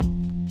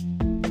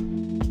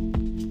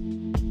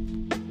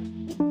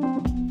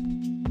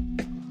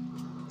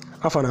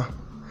Afana.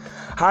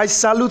 I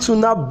salute you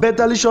now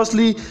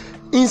betterliciously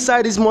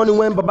inside this morning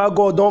when Baba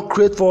God don't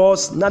create for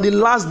us. Now the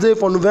last day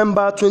for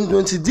November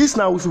 2020. This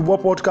now with football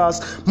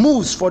podcast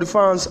moves for the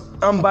fans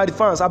and by the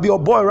fans. I'll be your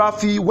boy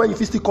Rafi when you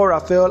still call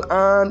Raphael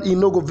and he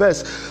no go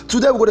vest.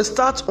 Today we're going to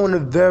start on a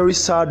very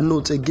sad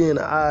note again.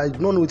 I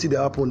don't know what they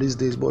happen these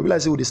days, but I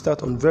realize we'll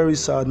start on very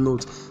sad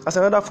note. As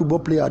another football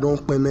player, I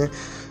don't pay me.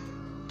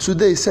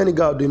 Today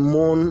Senegal they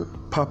mourn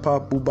Papa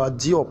Bouba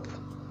Diop.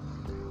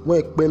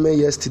 When Ekpeme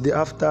yesterday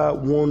after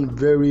one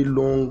very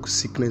long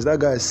sickness. That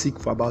guy is sick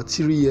for about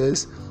 3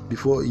 years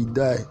before he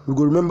died. We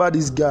go remember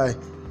this guy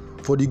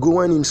for the goal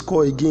when he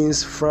scored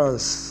against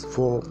France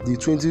for the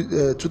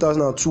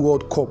 2002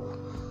 World Cup.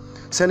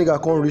 Senegal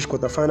can't reach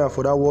quarterfinal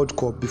for that World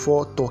Cup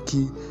before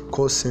Turkey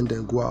could send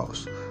them go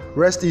house.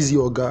 Rest easy,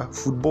 Oga.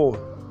 Football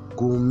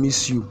go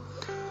miss you.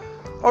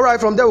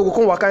 Alright, from there we go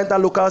come waka enter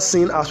local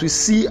scene as we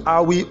see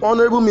our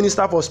Honourable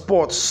Minister for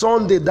Sports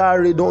Sunday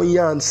Dare don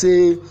yarn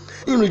say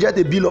he reject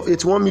a bill of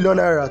 81 million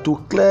naira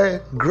to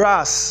clear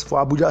grass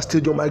for Abuja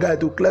Stadium. My guy,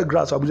 to clear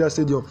grass for Abuja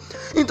Stadium.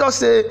 He talk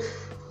say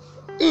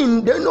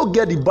they no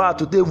get the bar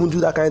to even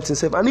do that kind of thing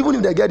sef, and even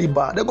if they get the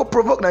bar, they go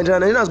provoke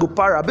Nigerians go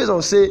para based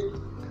on say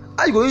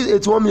how you go use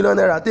 81 million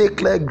naira take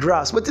clear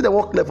grass. Wetin they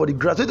want clear for the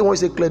grass? Wetin they want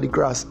say clear the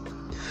grass?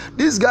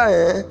 This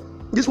guy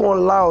this one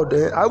loud.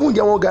 I won't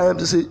get one guy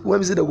to say when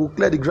we say they go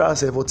clear the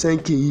grass for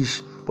 10k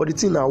each. But the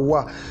thing now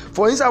what?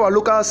 For inside our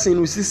local scene,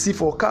 we see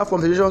for CAF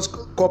Confederations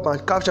Cup and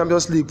CAF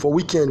Champions League for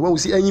weekend when we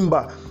see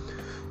Enyimba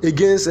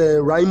against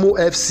Raimo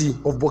FC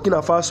of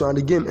Burkina Faso and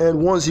the game end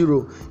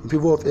 1-0 in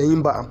favor of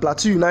Enyimba, and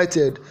Plateau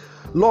United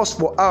lost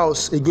for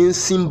house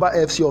against Simba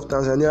FC of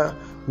Tanzania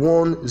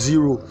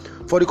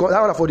 1-0. For the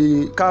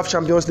CAF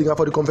Champions League and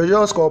for the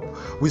Confederations Cup,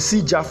 we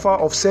see Jaffa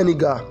of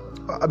Senegal.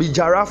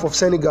 Giraffe of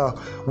Senegal,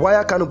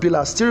 Wire Kano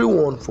Pillars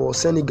 3-1 for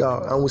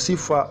Senegal, and we see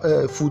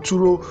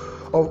Futuro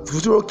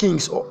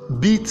Kings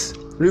beat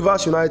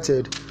Rivers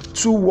United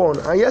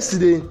 2-1. And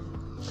yesterday,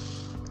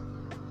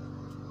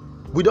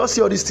 we don't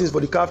see all these things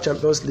for the CAF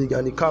Champions League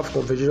and the CAF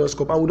Confederations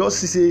Cup, and we don't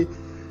see say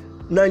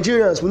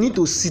Nigerians, we need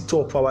to sit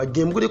up for our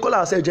game. We call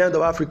ourselves Giant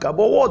of Africa,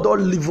 but what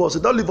don't leave us?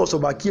 Don't leave us for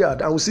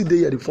backyard, and we see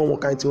they the form of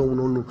kind of thing we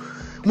don't know.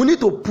 We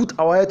need to put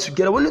our head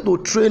together. We need to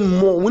train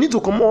more. We need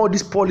to come out all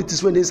these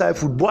politics when they inside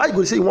football. I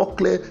go say you want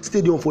clear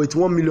stadium for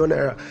 81 million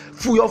naira.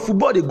 For your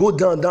football, they go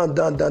down.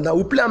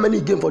 We play how many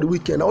games for the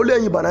weekend? Only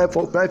anybody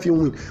 9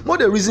 win. More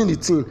they reason the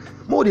thing.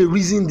 More they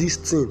reason this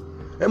thing.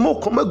 And more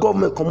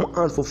government come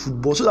out for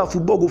football so that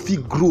football go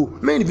fit grow.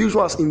 Many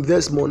individuals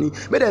invest money.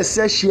 May they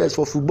sell shares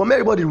for football. May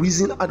everybody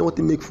reason I don't want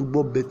to make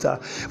football better.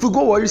 If we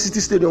go Warri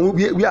City Stadium,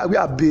 we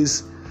are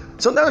based.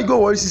 Sometimes you go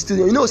Warri City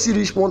Stadium, you know see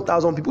reach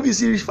 1,000 people. If you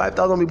see reach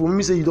 5,000 people,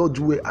 maybe say you don't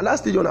do it. And that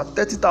stadium has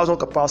 30,000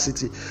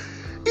 capacity.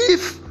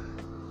 If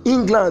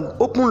England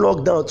open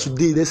lockdown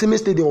today, the same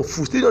stadium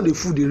full. Stadium they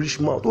full, they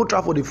reach mount. Old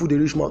Trafford they full, they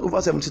reach mount.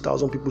 Over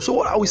 70,000 people. So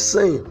what are we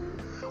saying?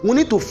 We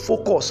need to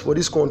focus for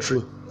this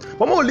country.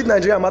 But when we leave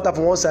Nigeria matter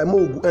from one side,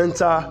 we will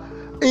enter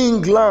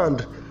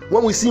England.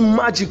 When we see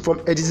magic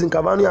from Edison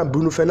Cavani and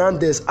Bruno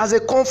Fernandes as they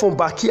come from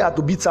backyard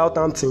to beat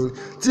Southampton,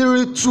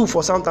 3-2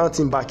 for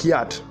Southampton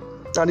backyard.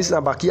 And this is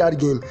a backyard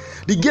game.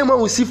 The game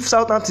when we see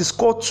Southampton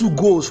score 2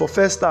 goals for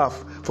first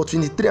half for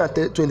 23 and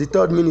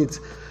 23rd minute.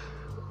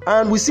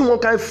 And we see one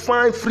kind of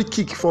fine free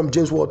kick from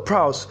James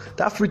Ward-Prowse.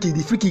 That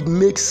the free kick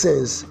makes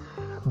sense.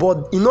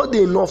 But it's not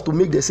enough to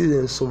make the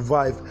season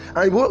survive.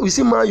 And we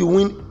see Man U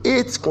win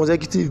 8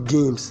 consecutive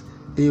games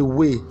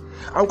away.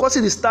 And we can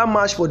see the star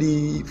match for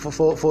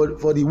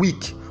the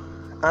week.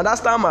 And that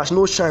star match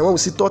no shine when we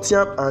see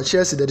Tottenham and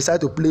Chelsea they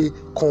decide to play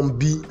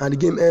combi and the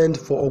game end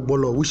for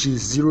Ogbolo, which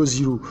is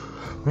 0-0.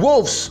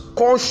 Wolves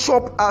come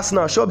shop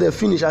Arsenal, shop their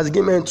finish as the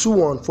game end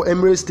 2-1 for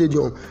Emirates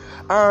Stadium.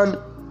 And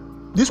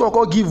this one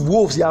can give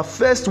Wolves their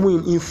first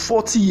win in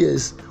 40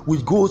 years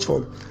with goals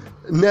from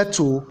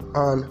Neto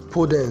and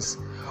Podence.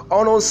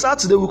 And on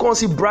Saturday, we can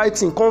see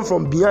Brighton come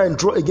from behind,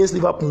 draw against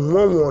Liverpool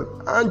 1-1.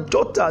 And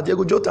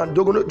Diego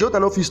Jota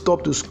no fit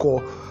stop to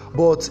score,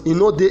 but he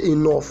no dey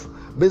enough.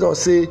 Based on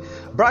say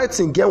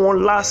Brighton get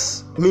one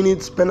last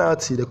minute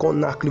penalty, they can't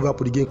knock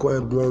Liverpool, the game can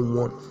end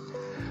 1-1.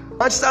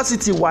 Manchester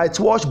City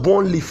whitewash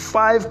Burnley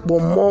 5 but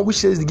more, which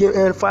says the game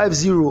end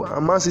 5-0,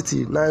 and Man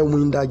City 9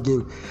 win that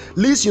game.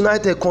 Leeds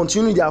United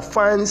continue their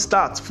fine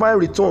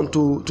return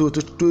to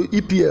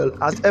EPL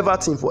as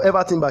Everton for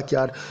Everton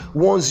backyard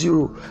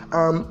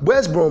 1-0.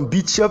 West Brom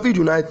beat Sheffield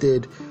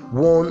United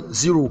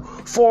 1-0.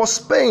 For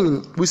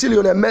Spain, we see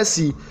Lionel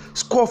Messi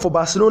score for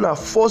Barcelona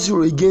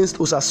 4-0 against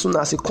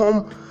Osasuna as he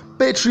come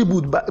pay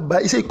tribute by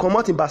he say he come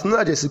out in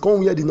Barcelona jersey, come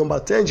wear the number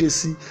 10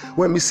 jersey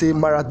when we say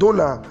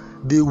Maradona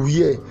they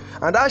wear,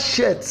 and that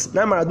shirt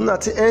now Maradona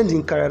to end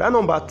in career, that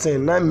number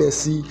 10 now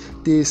Messi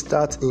they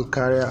start in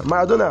career.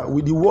 Maradona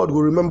with the world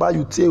will remember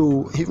you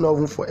too, if not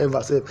even forever.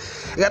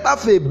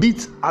 Getafe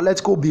beat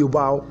Atletico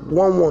Bilbao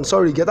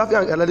 1-1.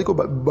 Getafe and Atletico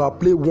Bilbao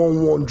play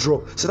 1-1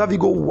 draw. Celta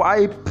Vigo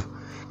wipe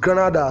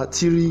Granada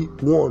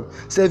 3-1.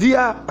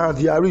 Sevilla and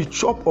Villarreal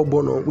chop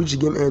Ogbono, which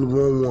game end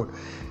 1-1.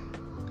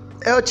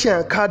 Elche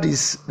and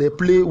Cadiz, they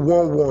play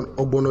 1-1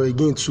 Ogbono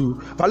again too.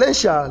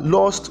 Valencia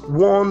lost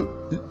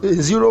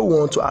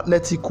 0-1 to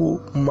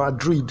Atletico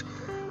Madrid.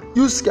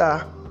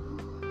 Huesca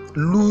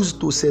lose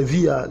to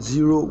Sevilla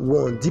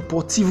 0-1.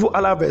 Deportivo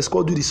Alaves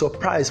could do the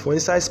surprise for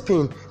inside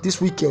Spain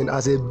this weekend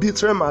as they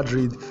beat Real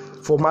Madrid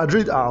for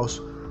Madrid house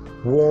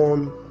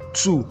 1-2.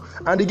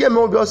 And the game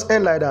won't just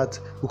end like that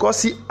because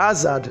see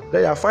Hazard,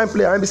 they are fine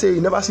player, and say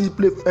you never see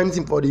play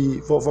anything for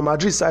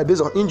Madrid side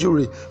based on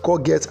injury,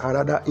 could get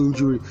another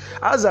injury.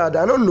 Hazard,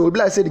 I don't know, be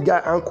like say the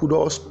guy ankle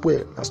does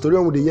spoil. A story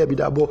with the year be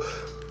that, but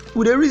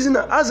with the reason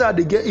that Hazard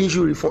they get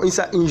injury for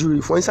inside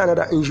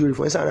another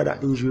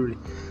injury.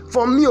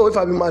 For me, if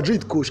I be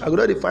Madrid coach, I go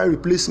to find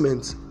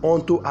replacement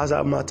onto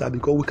Hazard matter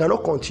because we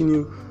cannot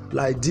continue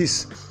like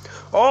this.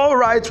 All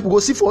right, we go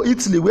see for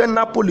Italy where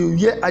Napoli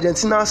wear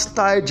Argentina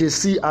style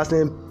jersey as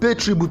dem pay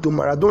tribute to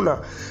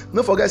Maradona.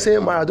 No forget say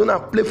Maradona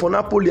play for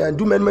Napoli and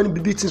do many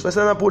big things for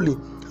Napoli.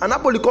 And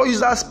Napoli call use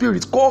that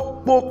spirit,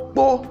 call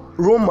Popo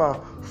Roma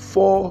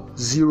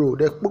 4-0.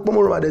 They Popo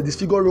Roma, they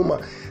disfigure Roma,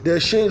 they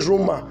change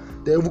Roma,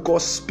 they even call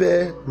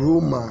spare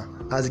Roma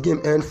as the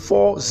game end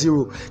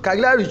 4-0.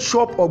 Cagliari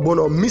chop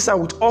Ogbono, miss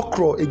am with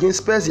Okro against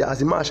Spezia as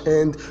the match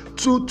end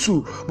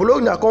 2-2.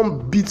 Bologna come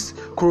beat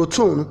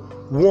Crotone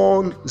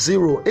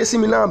 1-0. AC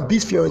Milan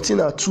beat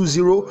Fiorentina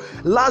 2-0.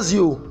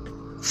 Lazio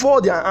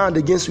fall their hand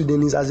against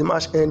Udinese as the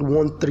match end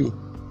 1-3.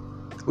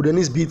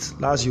 Udinese beat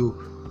Lazio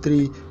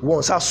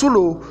 3-1.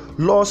 Sassuolo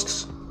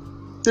lost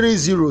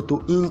 3-0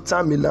 to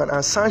Inter Milan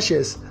and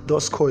Sanchez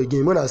does score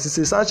again. When I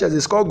say Sanchez dey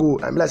score goal,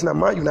 I'm like,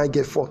 Man United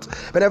get fourth.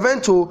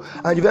 Benevento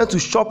and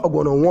Juventus chop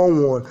Ogbono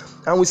 1-1,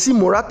 and we see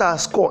Morata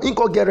score. He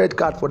could get red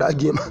card for that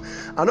game.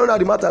 I don't know how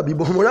the matter be,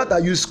 but Morata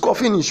you score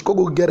finish, could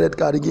go get red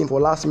card again for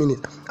last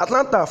minute.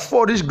 Atlanta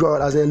fall this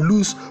ground as they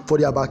lose for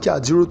their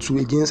backyard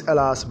 0-2 against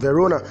Hellas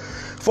Verona.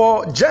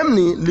 For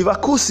Germany,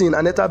 Leverkusen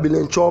and Hertha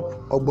Berlin chop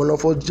Ogbono.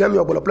 For Germany,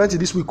 Ogbono plenty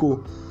this week.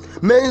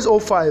 Mainz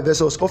 05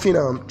 versus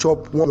Hoffenheim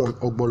chop 1-1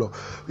 Ogbono.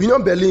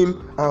 Union Berlin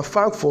and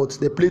Frankfurt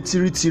they play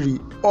 3-3.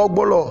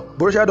 Ogbono,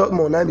 Borussia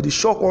Dortmund na be the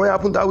shock when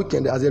happen that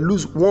weekend as they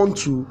lose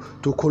 1-2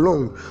 to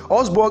Cologne.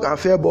 Augsburg and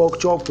Freiburg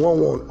chop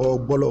 1-1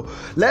 Ogbono.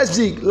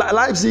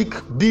 Leipzig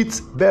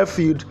beat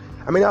Belfield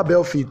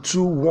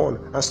 2-1,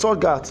 and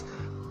Stuttgart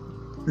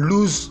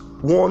lose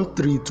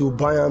 1-3 to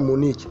Bayern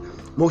Munich.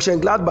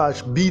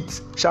 Mönchengladbach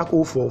beat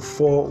Schalke for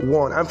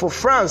 4-1. And for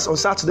France on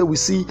Saturday we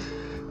see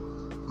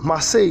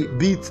Marseille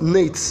beat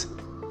Nantes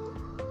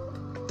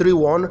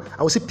 3-1, and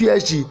we see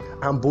PSG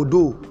and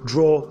Bordeaux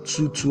draw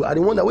 2-2. I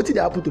wonder what did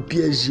happen to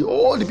PSG.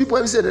 All the people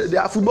when say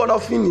their football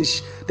not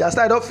finish, their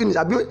style not finish.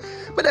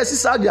 But they see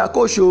sad their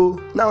coach.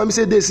 Now when we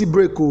say they see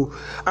break. And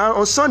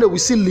on Sunday we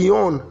see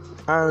Lyon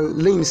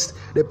and Reims.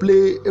 They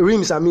play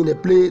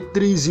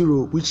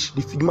 3-0, which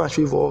the match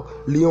favor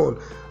Lyon.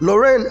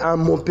 Lorient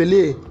and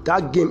Montpellier,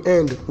 that game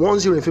end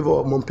 1-0 in favor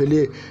of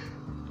Montpellier.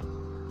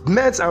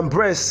 Metz and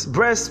Brest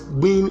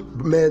win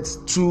Metz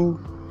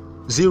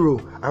 2-0,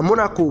 and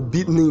Monaco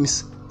beat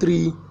Nice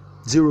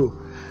 3-0.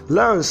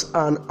 Lens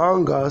and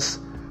Angers,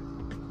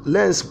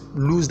 Lens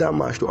lose that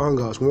match to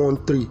Angers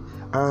 1-3,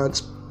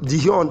 and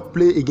Dijon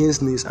play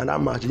against Nice, and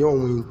that match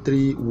Dijon win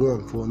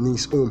 3-1 for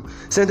Nice home.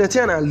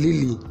 Saint-Etienne and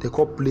Lille they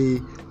could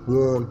play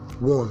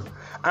 1-1.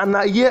 And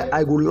now here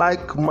I go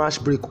like match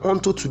break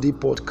onto today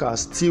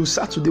podcast till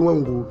Saturday when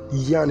we go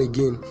yarn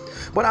again.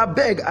 But I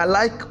beg, I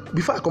like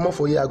before I come up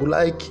for here, I go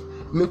like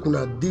make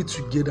una dey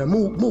together,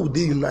 make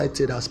dey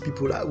united as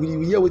people. Like, we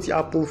hear wetin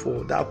happen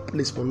for that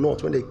place for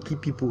north when they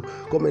keep people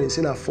government dey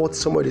say na 40,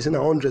 somebody dey say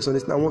na 100, so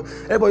na 1.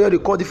 Everybody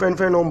dey call different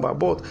number,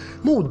 but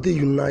make dey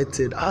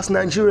united as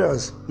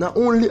Nigerians. Na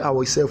only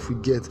ourselves we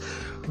get.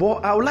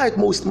 But I would like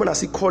most when I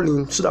see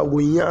calling so that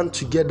we yarn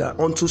together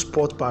onto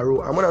Sport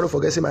Parole. And when I don't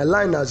forget, say my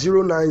line na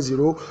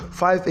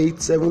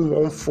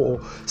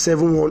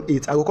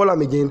 09058714718. I go call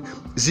them again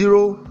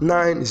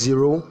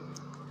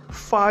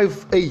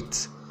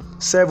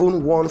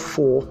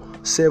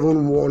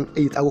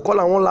 09058714718. I go call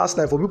them one last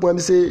time for people when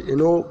they say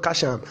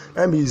cash am.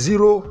 And be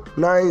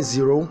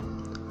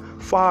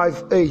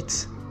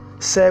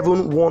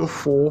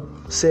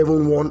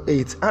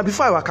 09058714718. And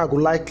before I go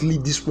like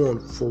leave this one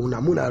for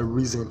una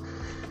reason.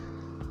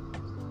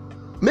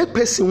 Make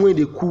person when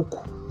they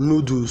cook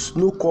noodles,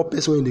 no call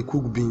person when they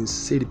cook beans,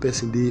 say the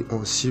person dey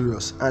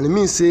unserious. And it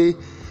means say,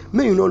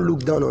 may you not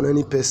look down on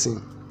any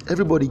person.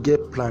 Everybody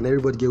get plan,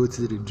 everybody get what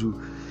they do.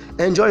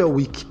 Enjoy your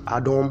week.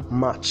 I don't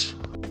match.